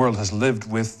Muslim world has lived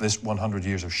with this 100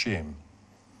 years of shame.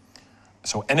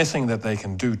 So anything that they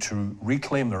can do to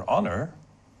reclaim their honor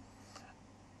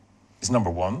is number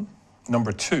one.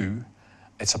 Number two,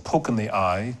 it's a poke in the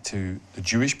eye to the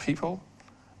Jewish people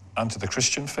and to the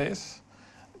Christian faith,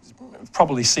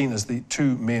 probably seen as the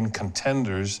two main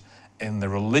contenders in the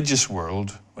religious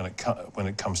world when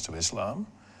it comes to Islam.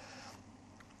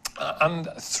 And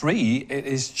three, it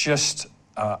is just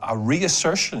a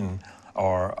reassertion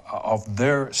of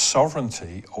their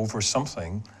sovereignty over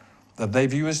something that they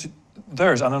view as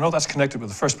theirs. And I know that's connected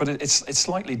with the first, but it's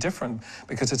slightly different,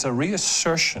 because it's a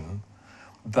reassertion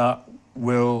that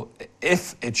will,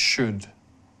 if it should,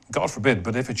 God forbid,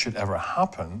 but if it should ever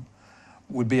happen,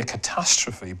 would be a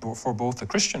catastrophe for both the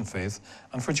Christian faith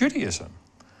and for Judaism.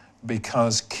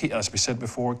 Because, as we said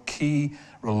before, key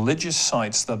religious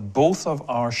sites that both of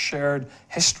our shared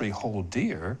history hold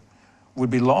dear would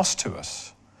be lost to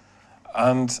us.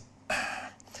 And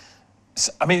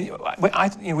I mean,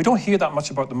 we don't hear that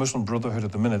much about the Muslim Brotherhood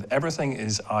at the minute. Everything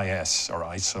is IS or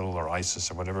ISIL or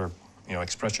ISIS or whatever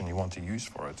expression you want to use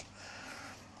for it.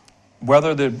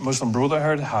 Whether the Muslim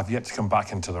Brotherhood have yet to come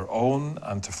back into their own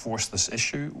and to force this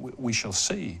issue, we shall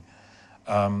see.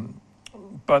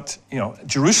 But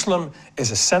Jerusalem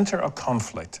is a center of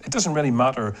conflict. It doesn't really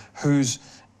matter who's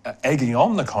egging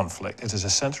on the conflict. It is a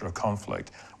center of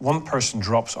conflict. One person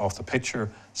drops off the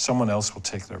picture, someone else will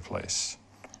take their place.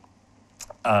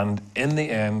 And in the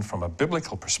end, from a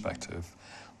biblical perspective,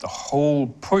 the whole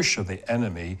push of the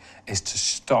enemy is to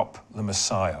stop the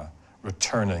Messiah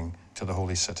returning to the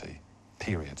holy city,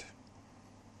 period.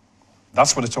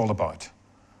 That's what it's all about.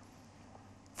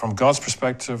 From God's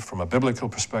perspective, from a biblical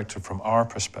perspective, from our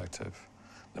perspective,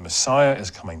 the Messiah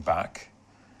is coming back.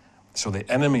 So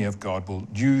the enemy of God will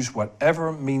use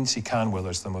whatever means he can, whether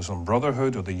it's the Muslim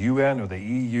Brotherhood or the UN or the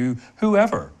EU,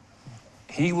 whoever.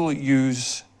 He will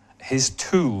use his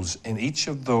tools in each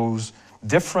of those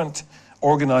different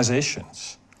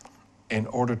organizations in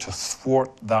order to thwart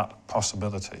that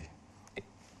possibility.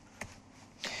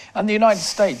 And the United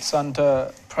States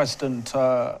under President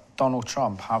Donald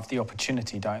Trump have the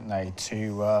opportunity, don't they,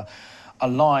 to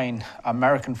align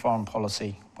American foreign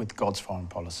policy with God's foreign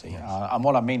policy. Yes. And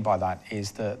what I mean by that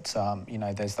is that,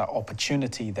 there's that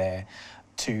opportunity there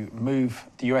to move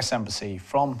the US Embassy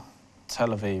from Tel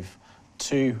Aviv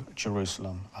to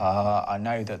Jerusalem. I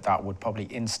know that would probably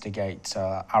instigate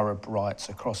Arab riots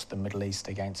across the Middle East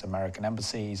against American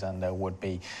embassies, and there would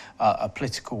be a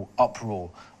political uproar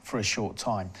for a short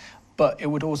time. But it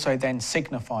would also then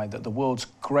signify that the world's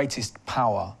greatest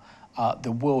power,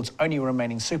 the world's only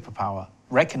remaining superpower,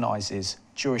 recognizes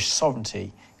Jewish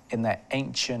sovereignty in their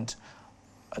ancient,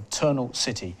 eternal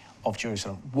city of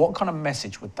Jerusalem. What kind of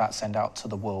message would that send out to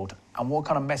the world? And what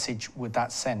kind of message would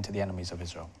that send to the enemies of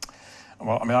Israel?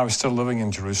 Well, I mean, I was still living in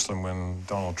Jerusalem when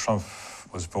Donald Trump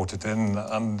was voted in.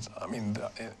 And I mean,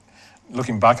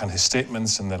 looking back on his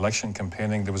statements in the election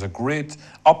campaigning, there was a great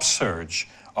upsurge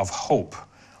of hope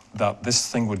that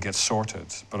this thing would get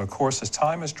sorted. But of course, as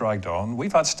time has dragged on,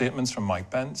 we've had statements from Mike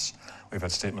Pence, we've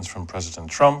had statements from President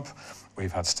Trump,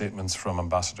 we've had statements from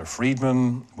Ambassador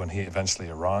Friedman when he eventually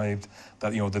arrived,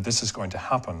 that that this is going to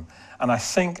happen. And I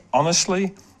think,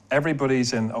 honestly,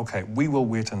 everybody's in, okay, we will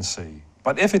wait and see.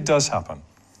 But if it does happen,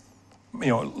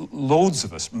 loads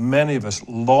of us, many of us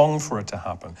long for it to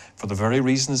happen for the very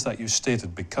reasons that you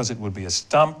stated, because it would be a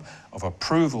stamp of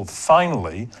approval,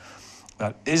 finally,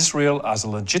 that Israel as a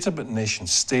legitimate nation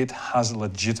state has a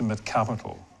legitimate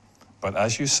capital. But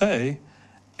as you say,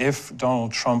 if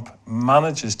Donald Trump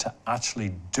manages to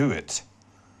actually do it,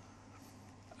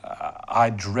 I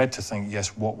dread to think,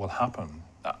 yes, what will happen?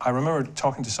 I remember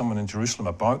talking to someone in Jerusalem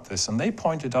about this, and they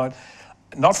pointed out,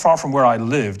 not far from where I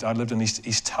lived in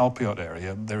East Talpiot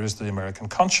area, there is the American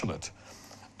consulate.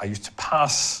 I used to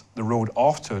pass the road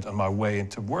off to it on my way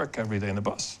into work every day in the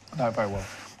bus. I know very well.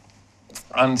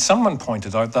 And someone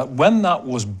pointed out that when that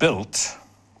was built,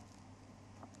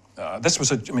 this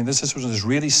was an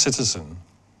Israeli citizen,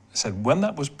 said when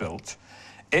that was built,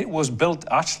 it was built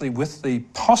actually with the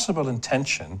possible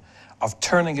intention of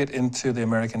turning it into the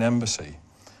American embassy.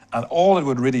 And all it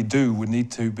would really do would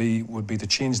be to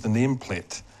change the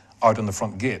nameplate out on the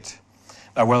front gate.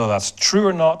 Now, whether that's true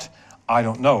or not, I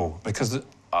don't know, because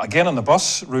again, on the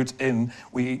bus route in,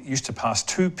 we used to pass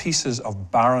 2 pieces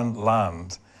of barren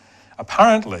land.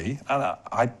 Apparently, and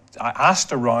I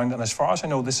asked around, and as far as I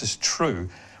know, this is true,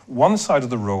 one side of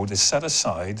the road is set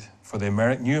aside for the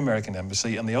new American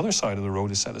embassy, and the other side of the road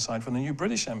is set aside for the new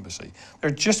British embassy. They're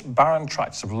just barren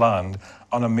tracts of land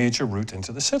on a major route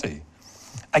into the city.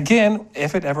 Again,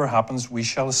 if it ever happens, we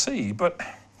shall see. But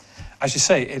as you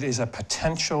say, it is a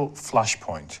potential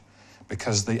flashpoint,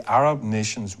 because the Arab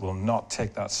nations will not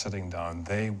take that sitting down.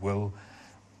 They will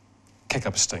kick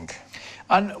up a stink.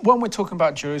 And when we're talking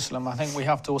about Jerusalem, I think we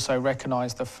have to also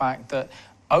recognise the fact that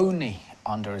only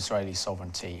under Israeli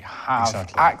sovereignty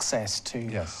have access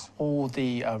to all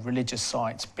the religious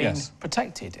sites being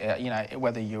protected. You know,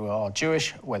 whether you are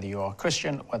Jewish, whether you are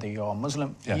Christian, whether you are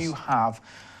Muslim, you have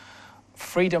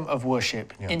freedom of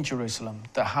worship in Jerusalem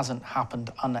that hasn't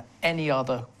happened under any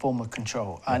other form of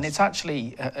control. And it's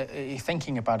actually,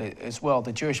 thinking about it as well,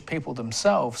 the Jewish people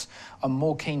themselves are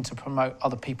more keen to promote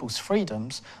other people's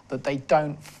freedoms, that they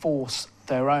don't force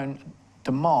their own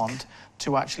demand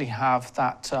to actually have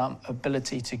that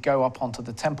ability to go up onto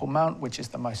the Temple Mount, which is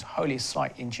the most holiest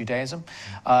site in Judaism,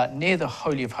 near the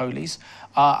Holy of Holies,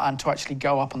 and to actually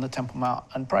go up on the Temple Mount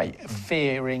and pray,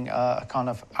 fearing a kind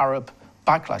of Arab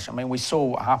backlash. I mean, we saw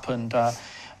what happened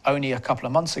only a couple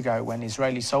of months ago when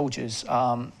Israeli soldiers,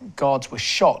 guards were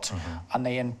shot, and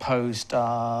they imposed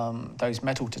those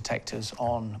metal detectors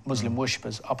on Muslim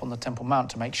worshippers up on the Temple Mount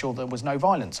to make sure there was no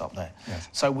violence up there.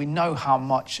 So we know how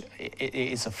much it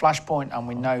is a flashpoint, and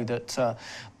we know that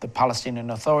the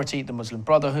Palestinian Authority, the Muslim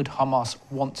Brotherhood, Hamas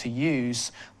want to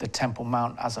use the Temple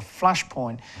Mount as a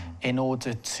flashpoint in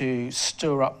order to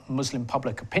stir up Muslim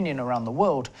public opinion around the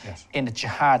world in a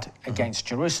jihad against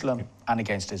Jerusalem and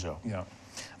against Israel.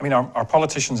 I mean, our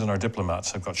politicians and our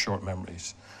diplomats have got short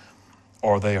memories,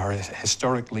 or they are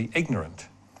historically ignorant,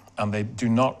 and they do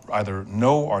not either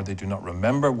know or they do not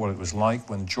remember what it was like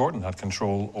when Jordan had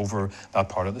control over that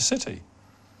part of the city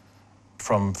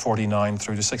from 49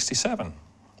 through to 67.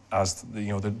 As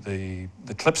the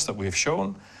clips that we have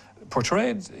shown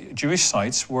portrayed, Jewish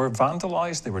sites were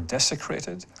vandalized, they were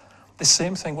desecrated. The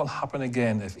same thing will happen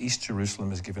again if East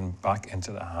Jerusalem is given back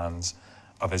into the hands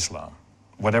of Islam.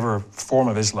 Whatever form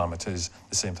of Islam it is,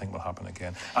 the same thing will happen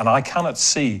again. And I cannot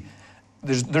see,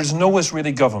 there's no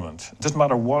Israeli government, it doesn't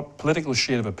matter what political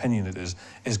shade of opinion it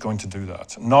is going to do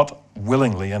that. Not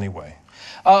willingly anyway.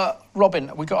 Robin,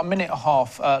 we've got a minute and a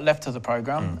half left of the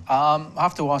programme. I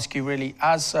have to ask you really,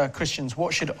 as Christians,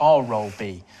 what should our role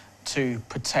be to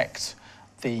protect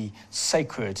the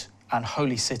sacred and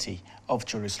holy city of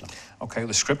Jerusalem? Okay,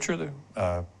 the scripture,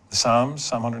 the Psalms,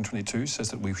 Psalm 122 says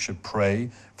that we should pray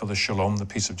for the shalom, the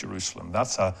peace of Jerusalem.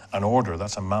 That's an order,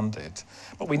 that's a mandate.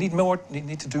 But we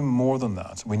need to do more than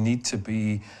that. We need to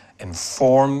be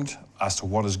informed as to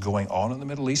what is going on in the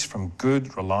Middle East from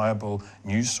good, reliable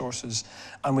news sources.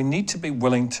 And we need to be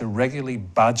willing to regularly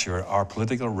badger our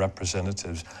political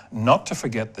representatives not to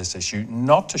forget this issue,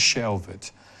 not to shelve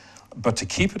it, but to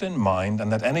keep it in mind, and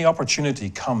that any opportunity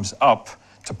comes up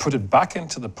to put it back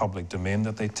into the public domain,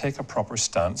 that they take a proper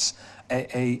stance,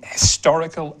 a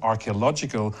historical,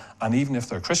 archaeological, and even if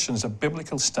they're Christians, a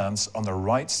biblical stance on the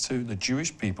rights to the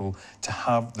Jewish people to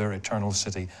have their eternal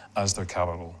city as their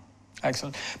capital.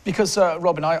 Excellent. Because,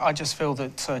 Robin, I just feel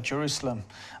that Jerusalem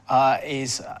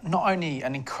is not only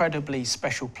an incredibly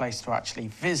special place to actually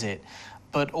visit,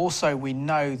 but also we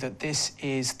know that this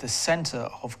is the centre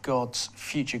of God's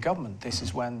future government. This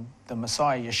is when the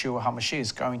Messiah, Yeshua HaMashiach,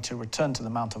 is going to return to the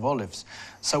Mount of Olives.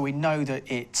 So we know that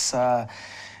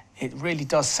it really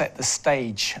does set the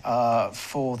stage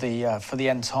for the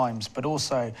end times. But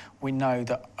also we know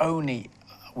that only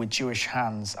with Jewish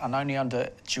hands, and only under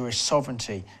Jewish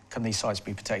sovereignty can these sites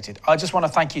be protected. I just want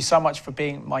to thank you so much for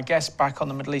being my guest back on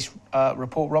the Middle East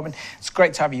Report, Robin. It's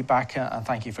great to have you back, and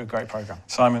thank you for a great programme.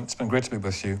 Simon, it's been great to be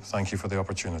with you. Thank you for the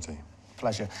opportunity.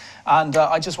 Pleasure. And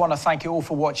I just want to thank you all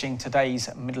for watching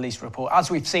today's Middle East Report. As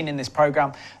we've seen in this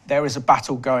programme, there is a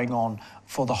battle going on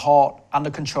for the heart and the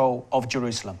control of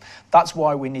Jerusalem. That's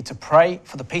why we need to pray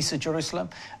for the peace of Jerusalem,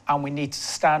 and we need to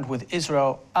stand with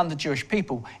Israel and the Jewish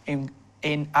people in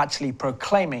actually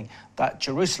proclaiming that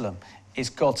Jerusalem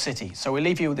is God's city. So we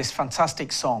leave you with this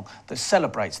fantastic song that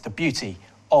celebrates the beauty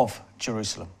of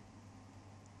Jerusalem.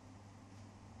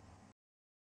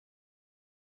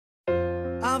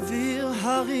 אוויר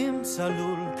הרים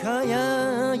צלול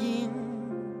כיין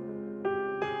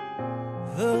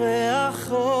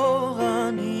וריח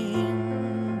אורנים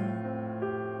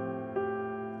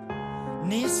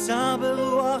נישא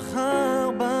ברוח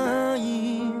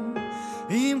ארבעים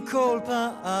עם כל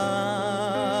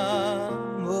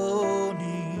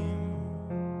פעמונים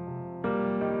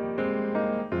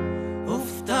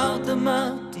ופתר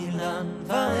דמת אילן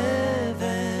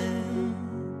ואבן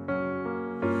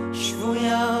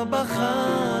שבויה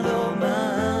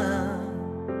בחלומה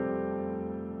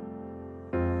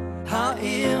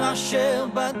העיר אשר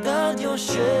בדד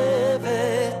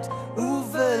יושבת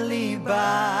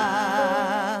ובליבה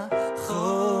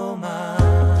חומה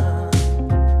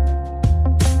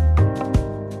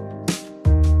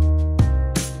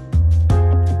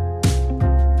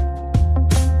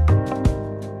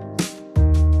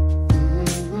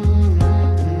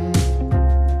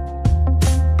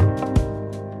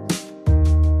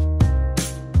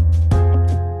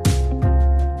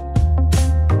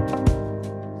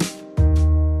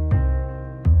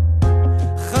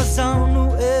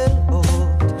חזרנו אל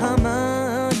אורות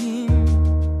המים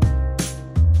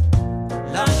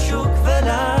לשוק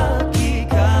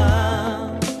ולכיכר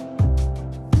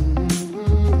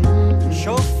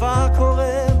שופר קורא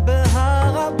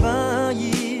בהר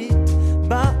הבית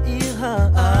בעיר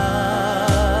העתיקה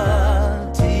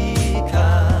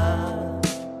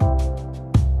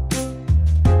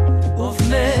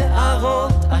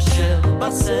ובנערות אשר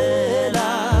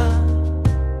בסלע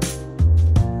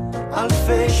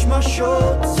אלפי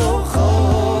שמשות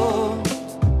זוכות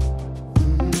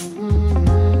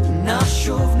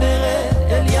נשוב נרד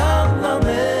אל ים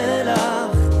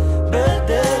המלח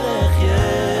בדרך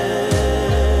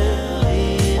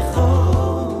יריחו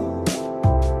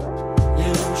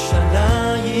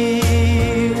ירושלים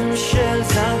של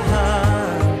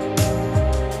זהב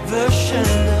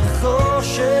ושל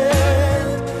נחושת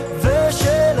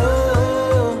ושל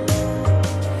אור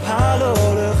הלא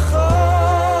לך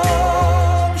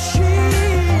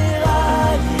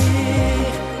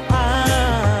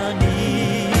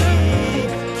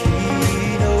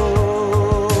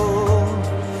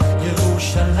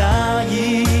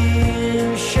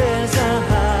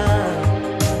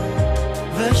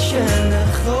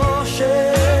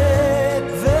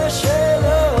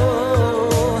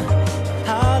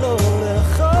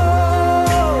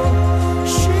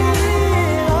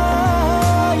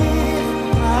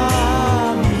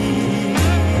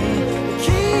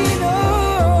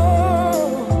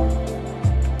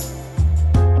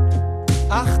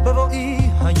אך בבואי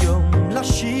היום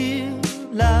לשיר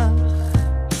לך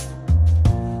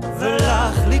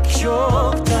ולך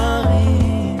לקשור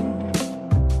כתרים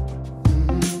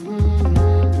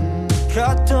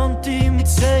קטונתי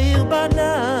מצעיר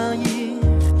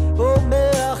בנייך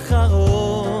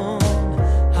ומאחרון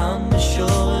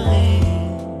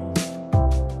המשוררים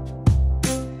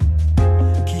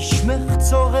כי שמך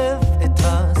צורף את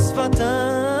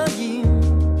השפתיים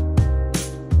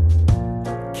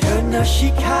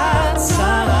נשיקת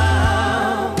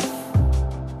שרף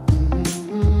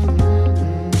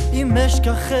אם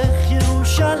אשכחך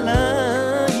ירושלים